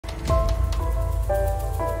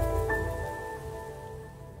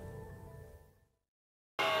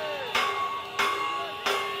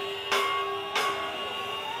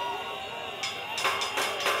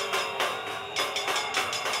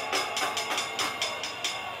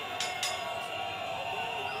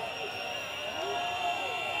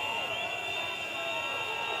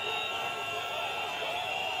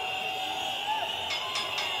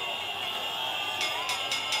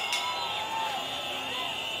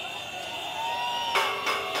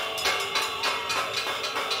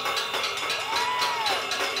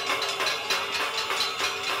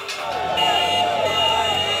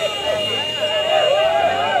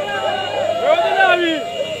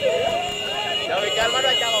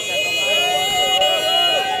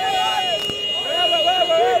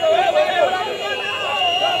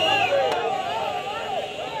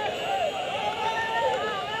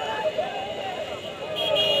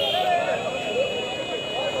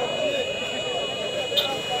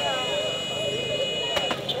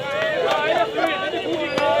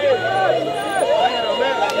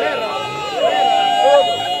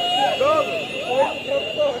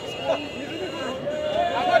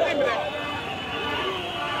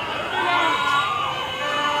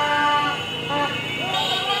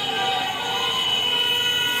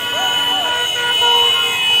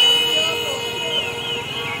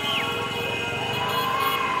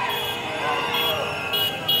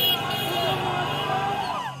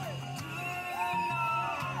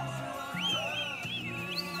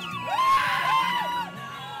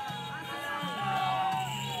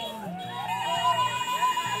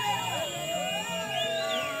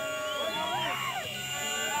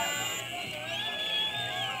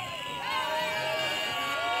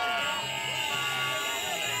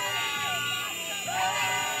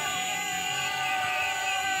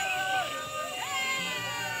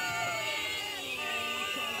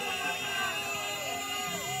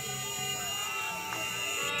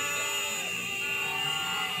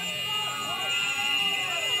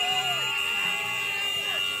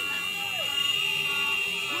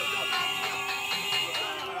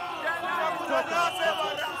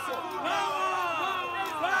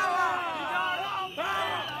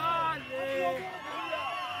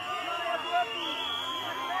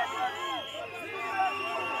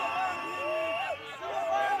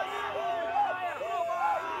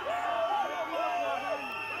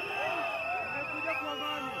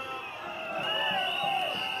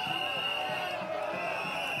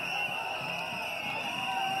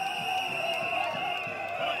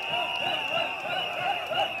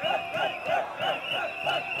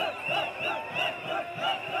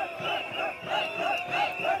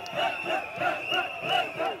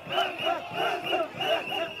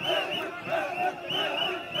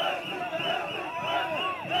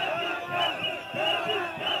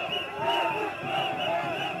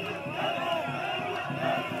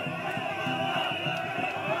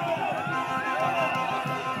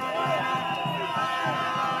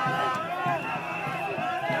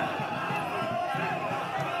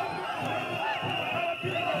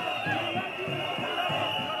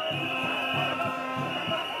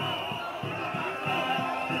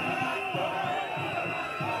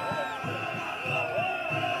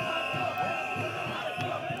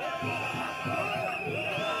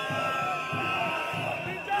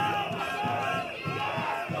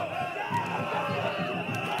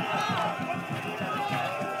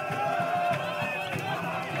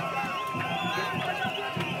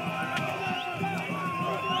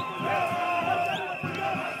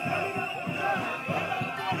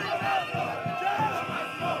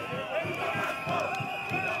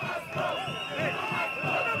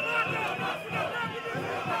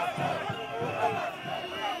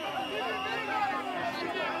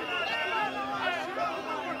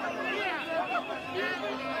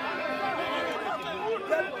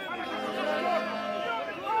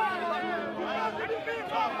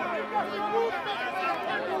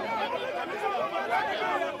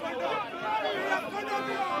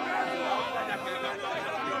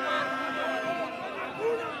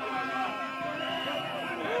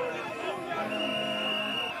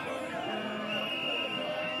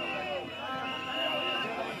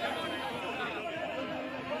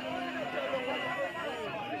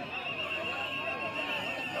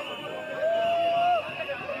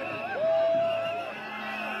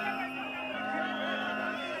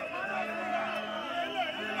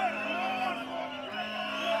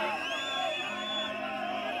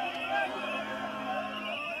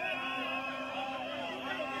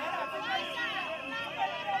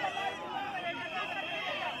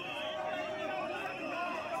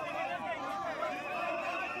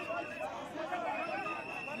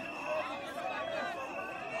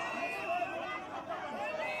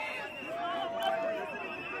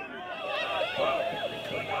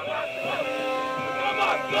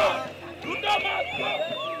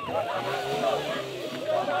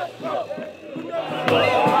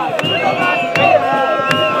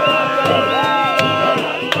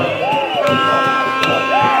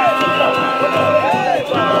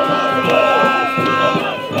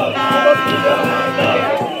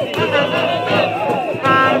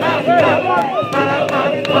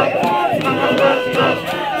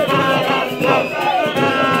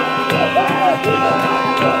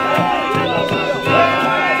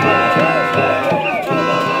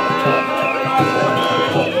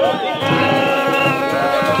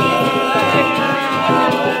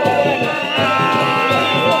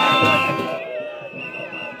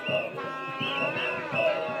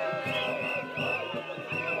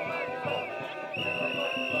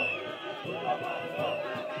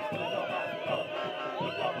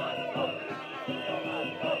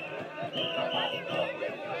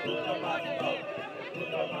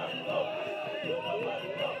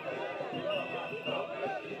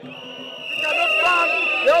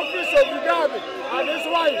of Uganda. And that's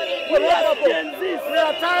why we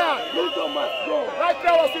are tired. Ruto must go. Right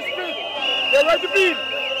now as we speak, the ready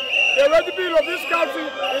bill of this country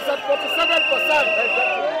is at 47%.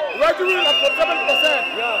 Ready bill at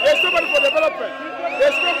 47%. There's no money for development.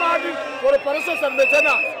 There's no money for operations and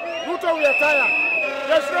maintenance. Ruto, we are tired.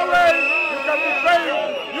 There's no way you can be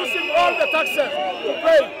paying, using all the taxes to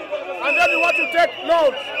pay. And then you want to take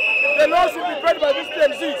loans. The loans will be paid by these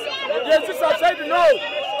PMCs. The PMCs have said no.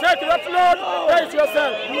 Take that loan, pay it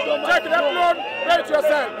yourself. Take that loan, pay it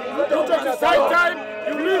yourself. Ruto, it's high time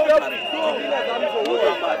you leave everything.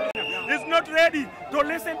 He's not ready to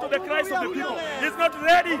listen to the cries of the people. He's not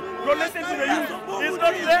ready to listen to the youth. He's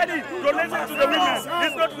not ready to listen to the women.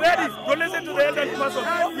 He's not ready to listen to the elderly person.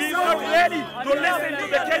 He's not ready to listen to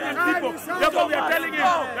the Kenyan people. Therefore, we are telling him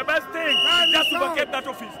the best thing is just to vacate that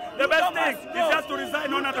office. The best thing is just to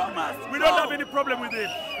resign on that office. We don't have any problem with him.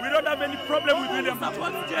 We don't have any problem with William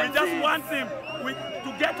Ruto. We just want him to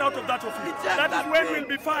get out of that office. That is when we'll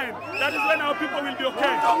be fine. That is when our people will be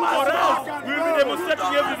okay. Or else, we will be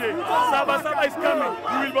demonstrating every day. Saba is coming.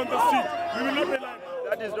 We will be on the street. We will not rely.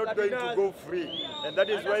 That is not going to go free, and that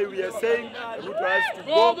is why we are saying Ruto has to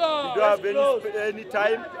go. We don't have any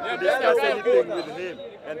time to discuss anything with him,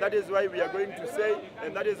 and that is why we are going to say,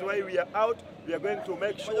 and that is why we are out. We are going to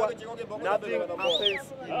make sure nothing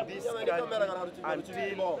happens in this country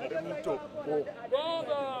until Ruto go.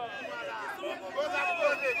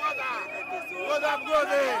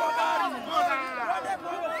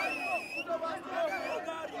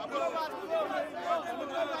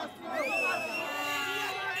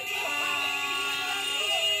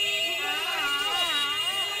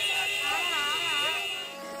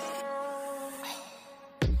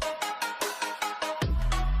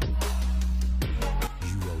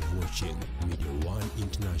 Media One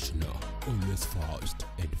International, always fast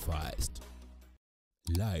and fast.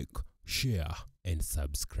 Like, share, and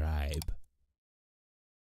subscribe.